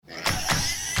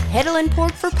peddling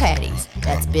pork for Patty's.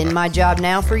 That's been my job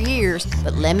now for years,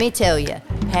 but let me tell you,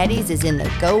 Patty's is in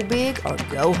the go big or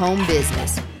go home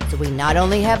business. So we not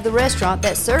only have the restaurant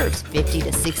that serves 50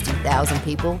 to 60,000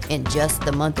 people in just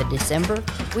the month of December,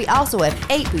 we also have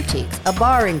 8 boutiques, a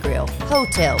bar and grill,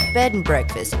 hotel, bed and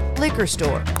breakfast, liquor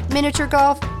store, miniature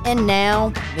golf, and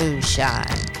now moonshine.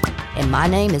 And my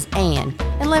name is Ann,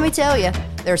 and let me tell you,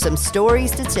 there are some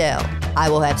stories to tell. I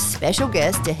will have special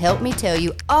guests to help me tell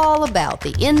you all about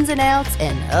the ins and outs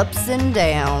and ups and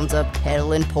downs of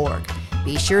peddling pork.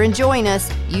 Be sure and join us.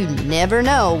 You never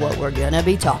know what we're gonna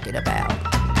be talking about.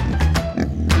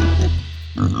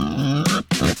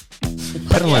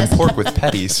 Peddling pork with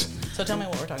Patty's. So tell me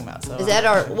what we're talking about. So Is that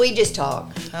our? We just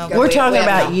talk. We're talking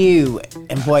about you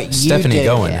and what you Stephanie do.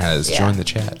 Goen has joined the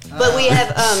chat. But we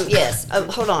have, yes.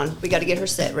 Hold on. We got to get her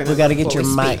set. Remember, We got to get before your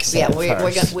we mic speak. set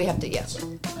first. We have to. Yeah.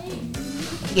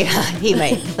 Yeah, he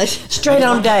may. Straight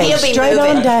on Dave. He'll be Straight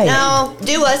moving. on Dave. No,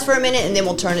 do us for a minute, and then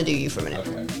we'll turn to do you for a minute.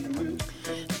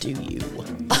 Do you?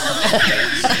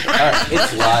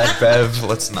 It's live, Bev.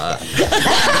 Let's not.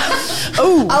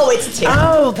 Oh, it's TikTok.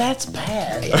 Oh, that's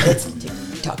bad. It's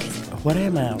TikTok. What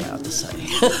am I allowed to say?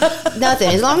 Nothing.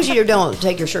 As long as you don't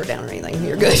take your shirt down or anything,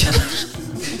 you're good.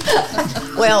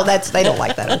 Well, they don't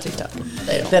like that on TikTok.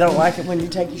 They don't like it when you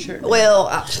take your shirt down. Well,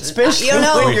 Especially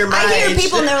when you're my I hear age.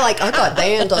 people and they're like, I got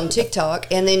banned on TikTok,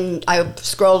 and then I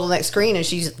scroll to the next screen and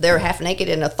they're half naked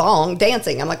in a thong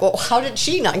dancing. I'm like, well, how did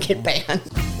she not get banned?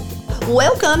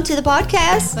 Welcome to the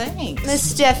podcast, Thanks. Miss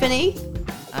Stephanie.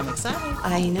 I'm excited.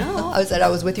 I know. I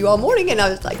was with you all morning, and I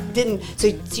was like, so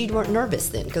you weren't nervous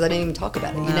then because I didn't even talk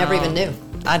about it. You never even knew.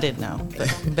 I did know. But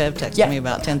Bev texted me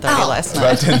about 10:30 last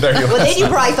About night. 10:30. Well, then you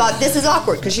probably thought this is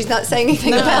awkward because she's not saying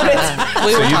anything about it.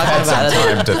 We So were you've had talking about some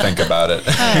it. time to think about it.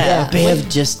 Yeah, Bev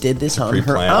just did this on her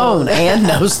Pre-planned. own and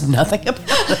knows nothing about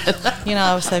it. You know, I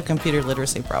always have computer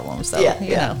literacy problems. So, Yeah,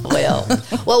 you yeah. know.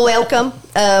 Well, welcome.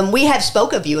 We have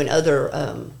spoke of you in other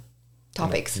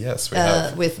topics. Yes, we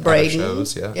have. With Other Braden.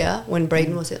 shows, yeah. When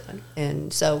Braden was it,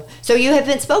 and so you have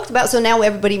been spoke about. So now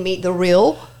everybody meet the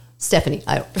real Stephanie.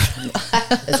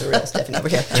 There's a real Stephanie over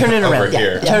here. Turn it Over around.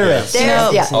 here. Turn around.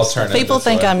 There's, Alternative People this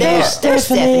think way. I'm There's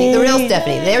Stephanie, the real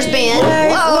Stephanie. There's Ben.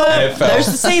 Whoa. It fell. There's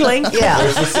the ceiling. Yeah,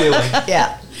 There's the ceiling.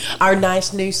 yeah, Our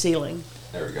nice new ceiling.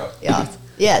 There we go. yeah.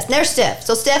 Yes, and there's Steph.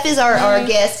 So Steph is our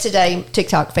guest today,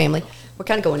 TikTok family. We're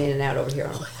kind of going in and out over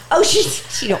here. Oh,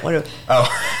 she don't want to. Oh.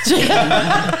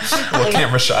 Well,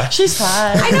 camera shy. She's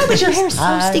fine. I know, but your hair's so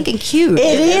Fine. stinking cute.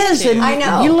 It is, and I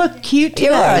know. you look cute too.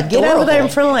 You're Get over there in adorable.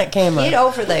 front of that camera. Get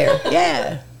over there.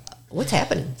 Yeah. What's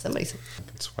happening? Somebody's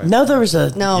No, there was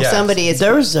a Yes. somebody is.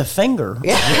 there was a finger, and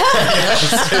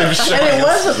it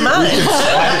wasn't mine.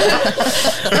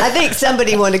 I think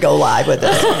somebody wanted to go live with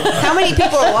us. How many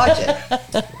people are watching?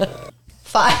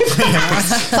 5.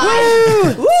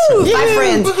 5. Woo! 5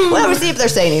 friends. Well, we'll see if they're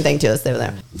saying anything to us over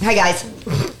there. Hi guys.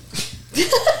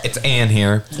 It's Ann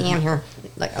here. Damn here.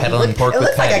 Like, Peddling pork it with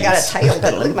looks like I got a patties.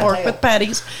 tail. Look at my Pork tail. with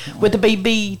patties, with the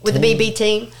BB, With the BB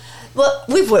team. Well,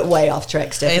 we've went way off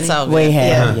track, Stephanie. It's all good. We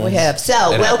have, Yeah, we yes. have. So,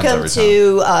 It happens welcome every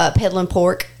to Peddling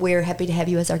Pork. We're happy to have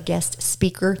you as our guest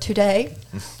speaker today.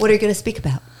 What are you going to speak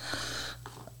about?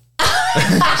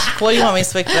 What do you want me to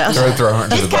speak about? Throw her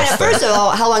under the Just kind bus of, there. first of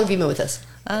all, how long have you been with us?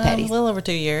 A Patties? little over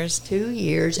 2 years. 2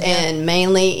 years, and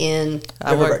mainly in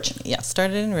I River worked, Birch.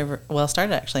 started in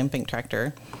started actually in Pink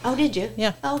Tractor. Oh, did you?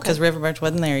 Yeah, Oh, okay. because River Birch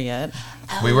wasn't there yet.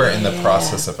 We were in the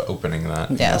process of opening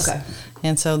that. Yes. Okay.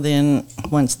 And so then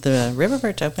once the River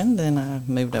Birch opened, then I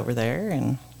moved over there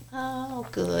and Oh,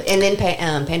 good. And then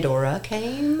Pandora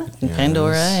came.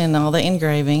 Pandora and all the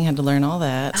engraving, had to learn all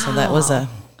that. So that was Oh.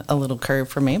 a little curve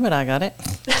for me, but I got it.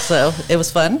 So it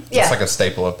was fun. Yeah. It's like a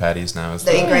staple of Patty's now. Is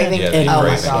The engraving? Yeah, the Oh, my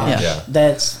engraving. gosh. Yeah.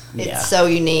 That's It's so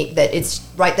unique that it's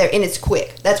right there, and it's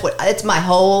quick. That's my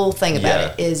whole thing about Yeah.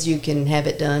 it is you can have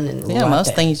it done and Yeah, Right most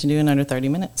there. things you do in under 30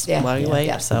 minutes while you wait.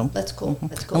 Yeah. So that's cool.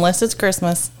 That's cool. unless it's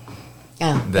Christmas,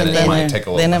 Yeah. Then And it might take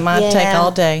a little. then it might take Yeah. all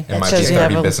day. It might Because be you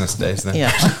have 30 a- business days then.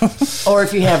 Yeah, or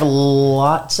if you have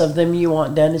lots of them you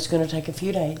want done, it's going to take a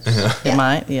few days. it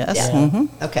might. Yes. Yeah. Mm-hmm.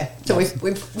 Okay, so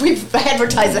we've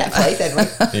advertised that place,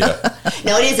 haven't we? Yeah.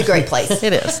 No, it is a great place.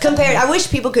 It is. Compared, I wish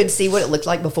people could see what it looked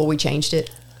like before we changed it.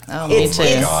 Oh, me It's- too.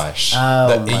 it's- Gosh. Oh,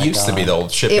 It my used to be the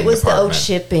old shipping It was the old department.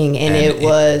 shipping, and And it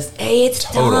was it's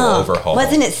total dumb. overhaul.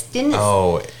 wasn't it? Didn't it?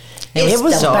 Oh, It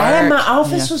was dumb. bad. My dark.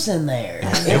 office Yeah. was in there.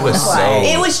 it was so.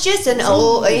 It was just an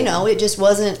old, it just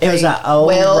wasn't. It was an old,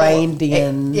 reined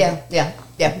in. Yeah, yeah.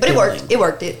 Yeah, but it worked. It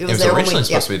worked. It It was there when originally we,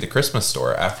 supposed to be the Christmas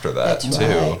store after that, That's too.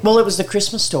 right. Well, it was the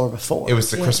Christmas store before. It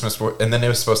was the Christmas store, and then it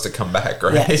was supposed to come back,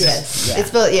 right? Yes. Yeah.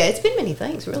 It's been many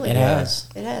things, really. It has.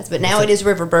 It has. But now it is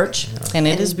River Birch. And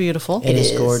it is beautiful. It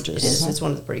is gorgeous. It is. It's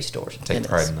one of the pretty stores. Take It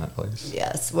pride is. in that place.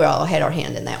 Yes, we all had our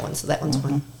hand in that one, so that one's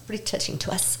one pretty touching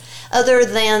to us. Other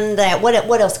than that,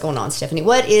 what else going on, Stephanie?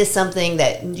 What is something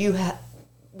that you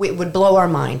would blow our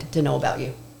mind to know about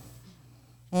you?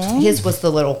 His was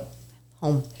the little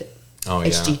home Oh, yeah.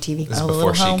 HGTV. This is A before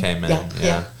little she home. came in.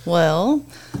 Yeah. Well,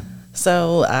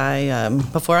 so I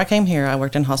before I came here, I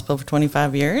worked in hospital for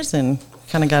 25 years and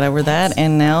kind of got over that.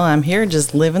 And now I'm here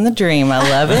just living the dream. I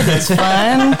love it. It's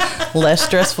fun, less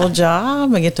stressful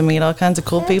job. I get to meet all kinds of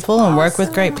cool people and work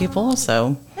with great people.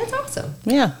 So That's awesome.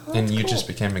 yeah, And you just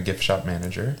became a gift shop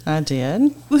manager. I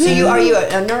did. So are you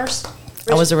a nurse?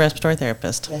 I was a respiratory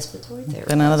therapist. Respiratory therapist.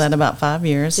 Been out of that about 5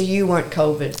 years. So you weren't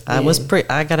COVID.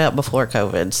 I got out before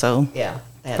COVID, so Yeah.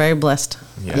 very blessed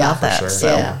Yeah, about for that. sure. So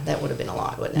Yeah, that would have been a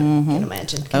lot, wouldn't it? Can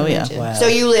imagine. Can Oh, yeah. imagine. Wow. So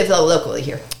you live locally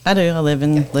here. I do. I live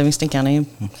in Livingston County,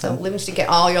 So Livingston County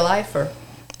all your life, or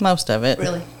most of it.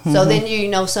 really? So then you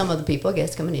know some of the people, I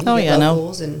guess, coming in. Oh You get yeah, no.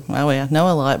 locals and Oh yeah, know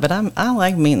a lot. But I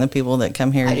like meeting the people that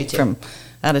come here I do too. from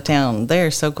out of town. They're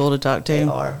so cool to talk to. they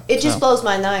are. It just So. blows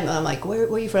my mind. I'm like, where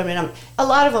are you from? And a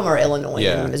lot of them are Illinois,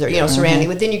 Yeah. and Missouri, surrounding.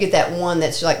 But then you get that one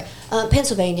that's like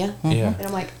Pennsylvania, Yeah. and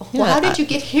I'm like, well, Yeah, how did you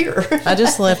get here? I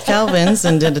just left Calvin's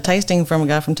and did a tasting from a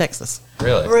guy from Texas.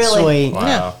 Really? Really? Sweet. Wow.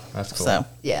 Yeah. That's cool. So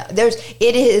Yeah,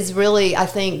 it is really, I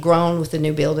think, grown with the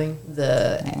new building.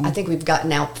 I think we've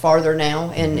gotten out farther now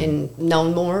and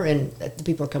known more, and the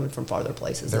people are coming from farther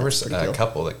places. There That's was pretty a cool.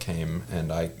 couple that came,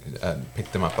 and I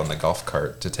picked them up on the golf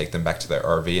cart to take them back to their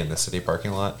RV in the city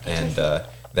parking lot, and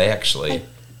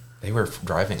they were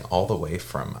driving all the way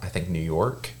from, I think, New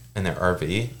York in their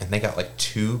RV, and they got like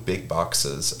 2 big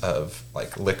boxes of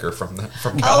like liquor from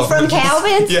Calvin's. Oh, from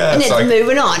Calvin's? Yeah, And it's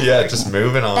moving on. Yeah, just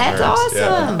moving on. That's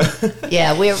Yeah. awesome.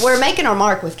 Yeah, we're making our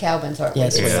mark with Calvin's, aren't we?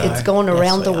 Yes, we It's are. going Yes,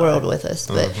 around we the are. world with us.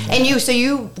 But and you were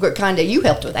you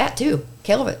helped with that too.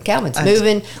 Calvin's I-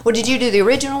 moving. Well, did you do the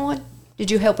original one? Did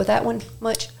you help with that one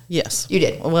much? yes, You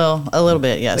did. Well, a little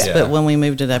bit, yes. Yeah. But when we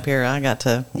moved it up here, I got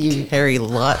to You- carry a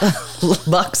lot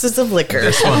boxes of liquor.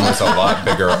 This one was a lot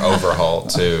bigger overhaul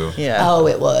too. Yeah. Oh,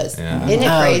 it was. Yeah. Isn't it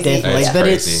Oh, crazy? definitely. It's But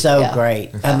crazy. it's so Yeah.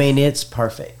 great. I mean, it's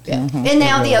perfect. Yeah. Mm-hmm. And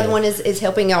now the really other is. one is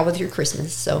helping y'all with your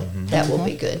Christmas, so that will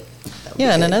be good. That will be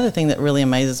Yeah, and good. another thing that really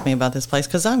amazes me about this place,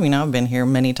 because I've been here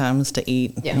many times to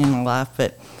eat Yeah. in my life,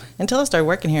 but until I started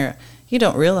working here, you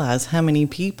don't realize how many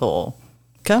people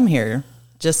come here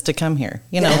just to come here.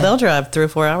 You know, Yeah. they'll drive 3 or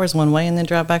 4 hours one way and then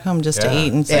drive back home just to Yeah.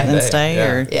 eat and sit Yeah. and stay. Yeah.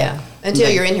 Or Yeah,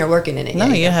 until you're in here working in it. no,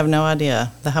 Yeah, you yeah. have no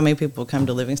idea how many people come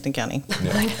to Livingston County.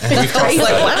 Yeah. And we've talked It's like,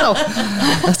 about it.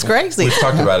 wow, that's crazy. We've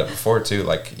talked about it before too.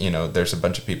 Like, there's a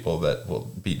bunch of people that will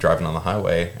be driving on the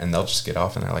highway and they'll just get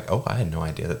off and they're like, "Oh, I had no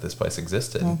idea that this place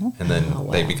existed." And then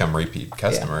they become repeat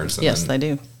customers. And Yes, then- they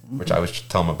do. Which I would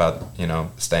tell them about,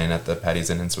 staying at the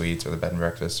Patty's Inn and Suites or the bed and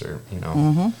breakfast, or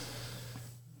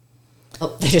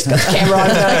Oh, they just got the camera on.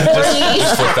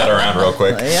 just flip that around real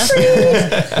quick. Yeah.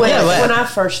 When, Yeah, well- when I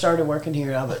first started working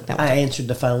here, I answered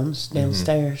the phones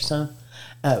downstairs. So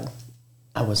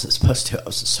I wasn't supposed to. I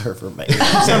was a server, maybe.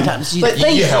 Sometimes But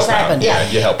things you help just out. happen. Yeah,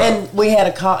 you help out. And we had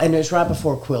a call, and it was right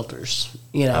before quilters,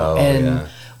 Oh, and yeah.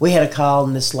 we had a call,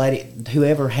 and this lady,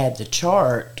 whoever had the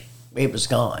chart, it was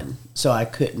gone. So I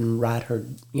couldn't write her,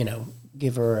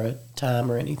 give her a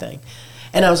time or anything.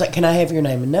 And I was like, "Can I have your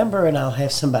name and number, and I'll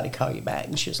have somebody call you back?"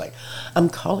 And she was like, "I'm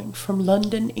calling from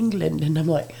London, England." And I'm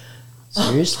like,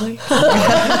 "Seriously?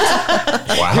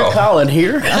 Wow. You're calling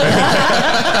here?"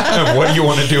 What do you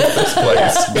want to do with this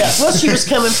place? Yeah. Well, she was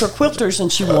coming for quilters, and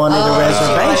she wanted a A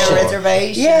reservation.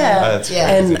 reservation. Yeah, That's Yeah.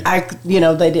 crazy.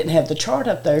 and they didn't have the chart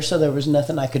up there, so there was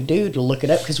nothing I could do to look it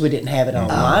up because we didn't have it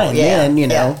online then,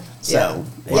 Yeah. So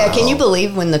Yeah, can you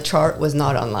believe when the chart was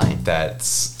not online?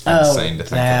 That's Oh, insane to think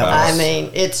that about. I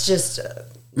mean, it's just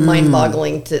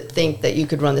mind-boggling to think that you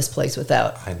could run this place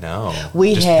without I know.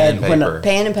 We Just had- pen and when paper.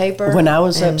 pen and paper. when I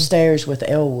was upstairs with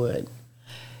Elwood,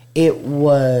 it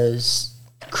was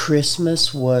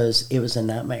Christmas it was a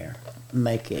nightmare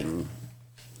making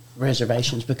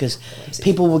reservations because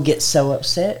people would get so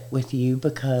upset with you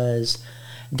because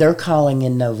they're calling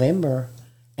in November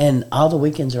and all the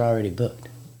weekends are already booked.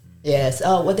 Yes.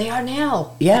 Oh, well, they are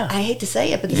now. Yeah. I hate to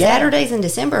say it, but the Yeah. Saturdays in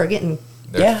December are getting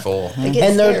They're full. It gets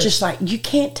And they're scarce. just like, you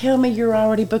can't tell me you're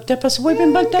already booked up. I said, we've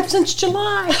been booked up since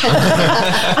July.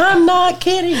 I'm not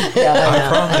kidding. I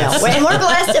promise. And we're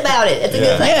blessed about it. It's a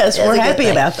good thing. Yes, It's we're a good happy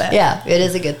thing. about that. Yeah, it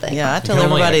is a good thing. Yeah, I tell can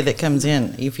only- everybody that comes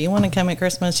in, if you want to come at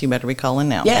Christmas, you better be calling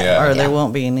now. Yeah. Or Yeah. there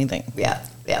won't be anything. Yeah,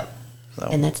 yeah. So.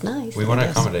 And that's nice. We want to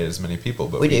Yes. accommodate as many people,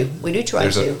 but We do. We do try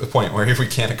there's to. a point where if we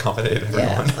can't accommodate everyone.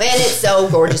 Yeah. And it's so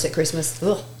gorgeous at Christmas.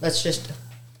 Ugh, that's just,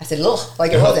 I said, ugh,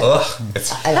 like it wasn't. Ugh, it's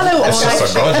Hello, it's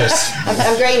just so gorgeous.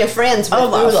 I'm gaining friends with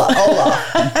Olaf.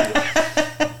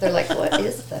 Olaf. They're like, what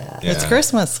is that? It's Yeah.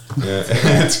 Christmas. Yeah.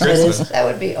 It's Christmas. That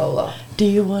would be Olaf. Do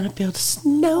you want to build a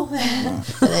snowman?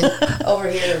 And then over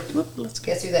here, let's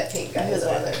guess who that pink guy is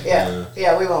over there.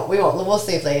 Yeah, we won't. We'll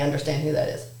see if they understand who that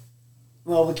is.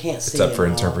 Well, we can't see It's up it for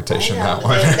all. interpretation, I know, that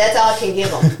one. That's all I can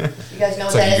give them. You guys know what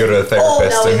It's like that you is? go to a therapist Oh,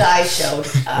 no, his and- eyes showed.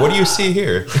 What do you see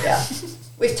here? Yeah.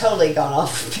 We've totally gone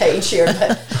off page here,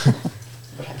 but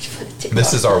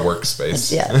This is our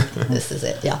workspace. yeah, this is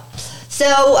it. Yeah.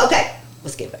 So, okay,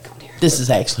 let's get back on here. This is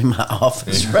actually my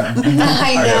office right now.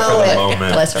 I for know the it.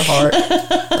 moment. Bless her heart.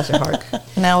 Bless her heart.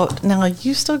 Now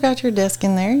you still got your desk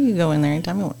in there. You go in there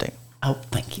anytime you want to. Oh,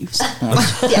 thank you so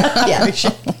much. Yeah.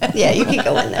 Yeah, you can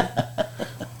go in there.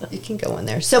 You can go in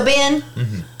there. So, Ben,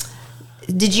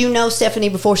 did you know Stephanie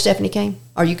before Stephanie came?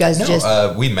 Or you guys just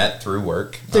No, we met through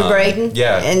work. through Braden?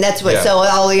 Yeah. And that's what, yeah. so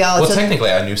all y'all. Well, so,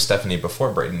 technically, I knew Stephanie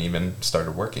before Braden even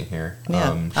started working here.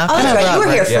 Yeah. oh, that's right. You were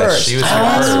here Yeah, first. she was here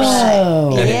That's first. right.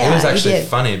 Oh. And Yeah, it was you actually did.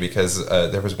 funny because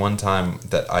there was one time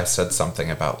that I said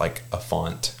something about like a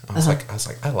font. I was like,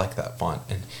 I like that font,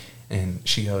 and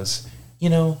she goes,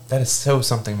 that is so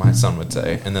something my son would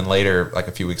say. And then later, like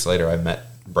a few weeks later, I met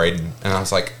Braden, and I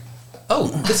was like, oh,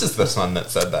 this is the son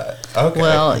that said that. Okay.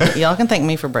 Well, y'all can thank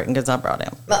me for Britain because I brought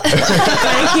him.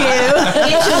 Thank you.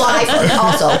 Into life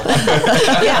also.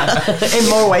 Yeah, in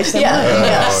more ways than one.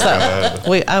 Yeah. Oh,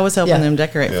 God. I was helping Yeah. them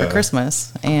decorate Yeah. for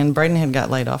Christmas, and Braden had got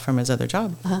laid off from his other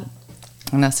job.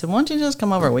 And I said, "Why don't you just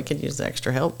come over? We could use the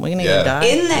extra help. We need Yeah. a guy."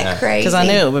 Isn't that Yeah. crazy? Because I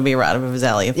knew it would be right up his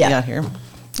alley if Yeah. he got here,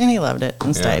 and he loved it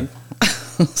and Yeah. stayed.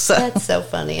 So That's so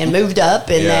funny. And moved up,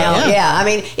 and Yeah. now, Yeah. yeah. I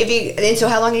mean, and so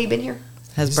how long have you been here?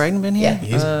 has Braden been here? Yeah.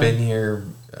 He's been here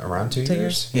around 2 2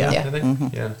 years. years? Yeah. I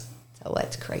think. Yeah. Oh,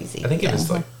 that's crazy. I think it Yeah. was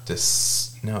like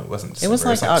this. No, it wasn't. It was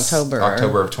December. like October.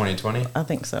 October of 2020. I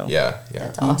think so. Yeah, yeah.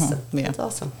 That's awesome. Yeah. That's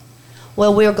awesome.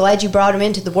 Well, we're glad you brought him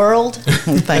into the world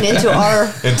and Thank you. into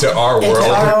our Into our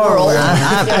world.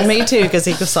 world. Me too, because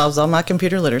he solves all my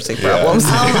computer literacy problems. Oh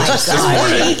my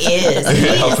God, he is. He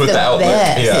Help is with the the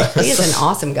outlet. best. Yeah. He is an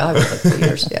awesome guy with the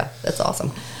computers. Yeah, that's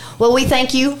awesome. Well, we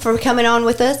thank you for coming on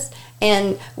with us,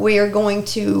 and we are going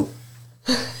to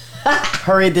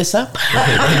Hurry this up.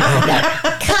 cut.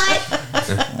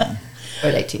 We're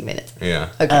at 18 minutes. Yeah.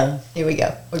 Okay, here we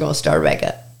go. We're going to start back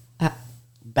up.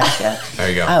 Back up. There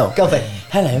you go. Oh, Go for it.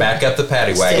 hello. Back up the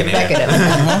paddy wagon Back here. it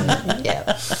up. Yeah,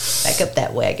 back up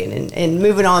that wagon and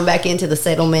moving on back into the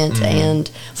settlement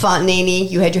and Fontanini.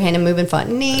 You had your hand in moving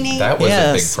Fontanini. That was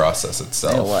a big Yes. process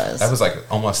itself. It was. That was like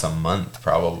almost a month,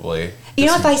 probably. You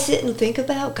know, if I sit and think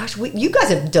about, gosh, you guys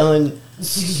have done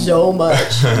so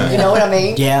much. You know what I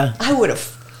mean? Yeah. I would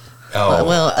have. Oh,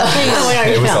 Well,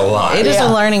 it was a lot. it is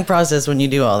Yeah. a learning process when you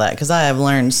do all that, because I have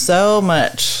learned so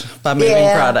much by moving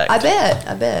Yeah, product. I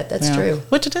bet. That's Yeah. true.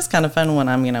 Which it is kind of fun when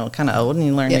I'm, kind of old and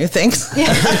you learn Yeah. new things. It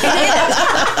is kind of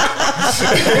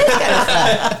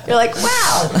fun. You're like,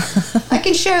 wow, I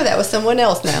can share that with someone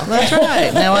else now. That's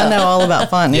right. Now I know all about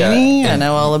Fontanini. Yeah, I and-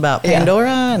 know all about Yeah. Pandora.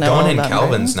 I know all Going in about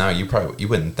Calvin's now, you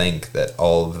wouldn't think that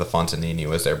all of the Fontanini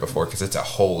was there before because it's a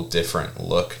whole different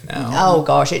look now. Oh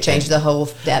gosh, it changed the whole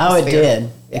atmosphere. Oh, it did.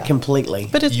 Yeah. It completely.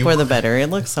 But it's You- for the better. It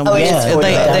looks so Oh, much. it is for the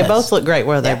they better. both look great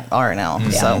where Yeah. they are now. Yeah.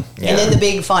 So And then the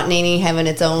big Fontanini having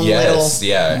its own Yes, little.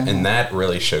 yeah, and that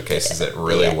really showcases it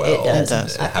really Yeah, well. it does. It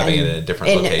does. Having it in a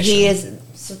different and location. he is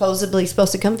supposedly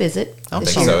supposed to come visit. I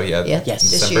this think year. so, yeah. Yes,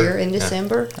 this December. year in Yeah.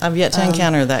 December. I've yet to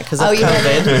encounter that because of Oh, you have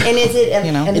it? COVID. And is it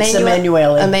You know. It's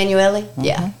Emanuele? Emanuele.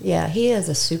 Yeah, yeah. He is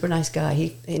a super nice guy.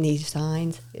 He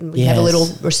signs, and we have a Yes. little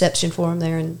reception for him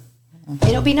there, and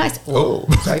it'll be nice. Oh. Whoa,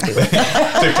 sorry. Too.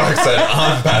 TikTok said,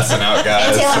 I'm passing out, And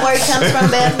guys. tell him where he comes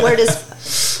from, Beth.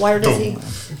 Where does he?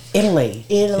 Italy.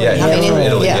 Italy. Yeah, he's from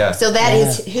Italy, yeah. So that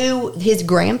is who his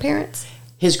grandparents.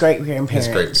 His great grandparents.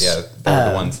 His great, yeah, they're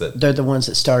the ones that They're the ones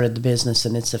that started the business,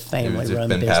 and it's a it's family-run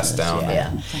been business. passed down.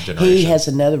 Yeah. He generations. has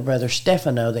another brother,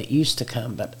 Stefano, that used to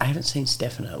come, but I haven't seen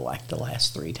Stefano like the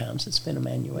last 3 times it's been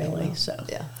Emanuele. So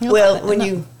Yeah. Yeah. Well, when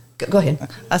you go ahead.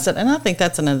 I said, and I think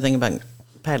that's another thing about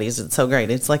Patty's. It's so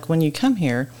great. It's like when you come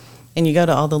here and you go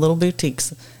to all the little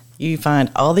boutiques, you find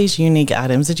all these unique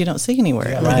items that you don't see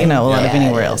anywhere, right. you know, a lot of Yeah,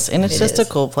 anywhere it else. is. And it's It just is. a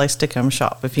cool place to come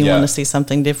shop if you Yeah. want to see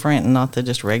something different and not the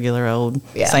just regular old,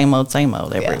 Yeah. same old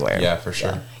everywhere. Yeah, for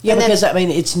sure. Yeah, And then- because I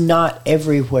mean, it's not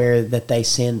everywhere that they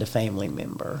send a family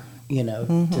member, you know,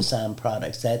 Mm-hmm. to sign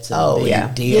products. That's a Oh, big yeah.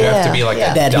 deal. You have to be like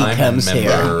Yeah. a That he diamond comes member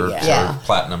here. or Yeah.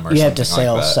 platinum or You something have to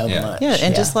sell like that. so yeah. much. Yeah,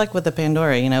 and Yeah. just like with the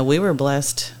Pandora, you know, we were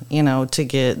blessed, you know, to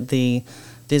get the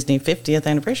Disney 50th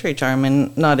anniversary charm,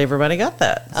 and not everybody got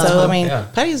that. So, I mean, Yeah.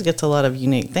 Patty's gets a lot of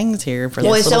unique things here for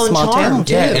Well, this it's little own small charm, town.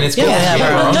 too. Yeah, and it's Yeah, cool. we have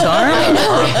our own charm.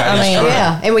 I mean,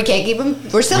 Yeah, and we can't keep them.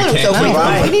 We're selling them, so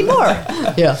can't we keep need more.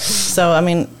 Yeah. So, I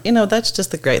mean, you know, that's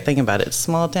just the great thing about it. It's a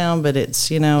small town, but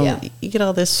it's, you know, Yeah. you get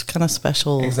all this kind of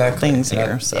special Exactly. things Yeah.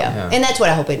 here. So, Yeah. Yeah. And that's what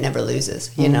I hope it never loses.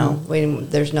 You know,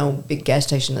 there's no big gas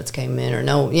station that's came in, or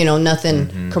no, you know,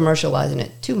 nothing commercializing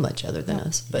it too much other than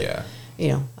us. But Yeah. you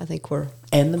know, I think we're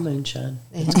And the moonshine.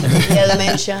 yeah, the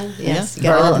moonshine. Yes, you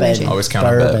gotta love the Bourbon. moonshine. Always count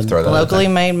on Bourbon. Bev. Throw that locally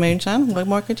in made moonshine. What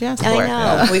more could you ask I for?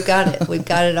 know we've got it. We've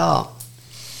got it all.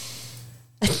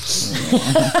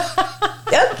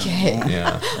 Okay. there.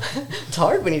 Yeah. It's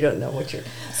hard when you don't know what you're.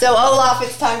 So Olaf,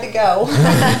 it's time to go.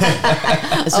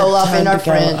 Olaf time and our to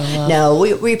go, friend. Olaf? No,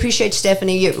 we appreciate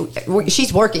Stephanie.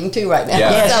 She's working too right now.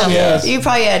 Yeah, So she is. you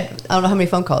probably had I don't know how many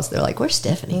phone calls. They're like, "Where's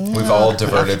Stephanie?" We've all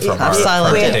diverted from our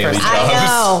silenced daily it jobs. for- I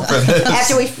know. for this.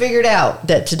 After we figured out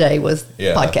that today was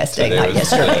Yeah, podcast day, today not was-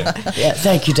 yesterday. Yes.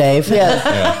 Thank you, Dave. Yeah.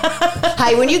 Yeah.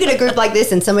 Hey, when you get a group like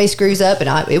this and somebody screws up,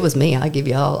 and it was me, I give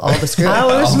you all the screw up.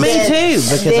 Oh, it was me Then- too.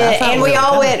 Because then- I thought and we we were all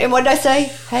coming. went, and what did I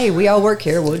say? Hey, we all work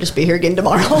here. We'll just be here again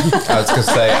tomorrow. I was going to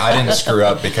say, I didn't screw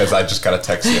up because I just got a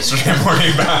text yesterday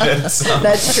morning about it. So.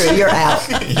 That's true. You're out.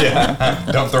 Yeah.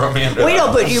 Don't throw me under We that.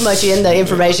 don't put you much in the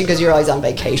information because you're always on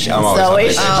vacation. I'm always on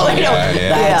it's- vacation. we don't- Yeah,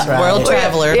 yeah. That's right. World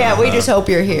traveler. Yeah, we just hope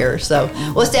you're here. So,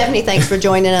 well, Stephanie, thanks for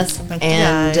joining us. Thank you,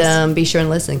 And guys. be sure and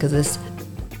listen because this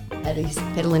Patty's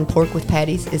Peddling Pork with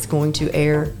Patty's is going to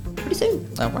air pretty soon.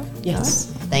 All right. Yes.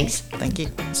 Thanks. Thank you.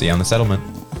 See you on the settlement.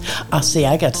 I see.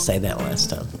 I got to say that last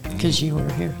time because you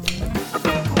were here.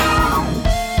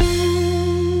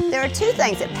 There are two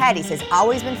things that Patty's has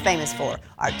always been famous for,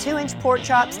 our 2-inch pork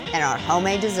chops and our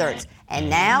homemade desserts. And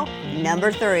now,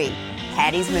 number 3,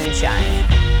 Patty's Moonshine.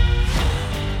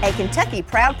 A Kentucky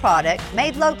proud product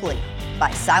made locally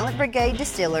by Silent Brigade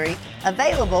Distillery,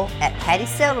 available at Patty's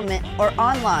Settlement or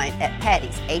online at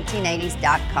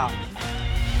pattys1880s.com.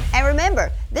 And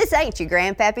remember, this ain't your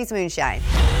grandpappy's moonshine.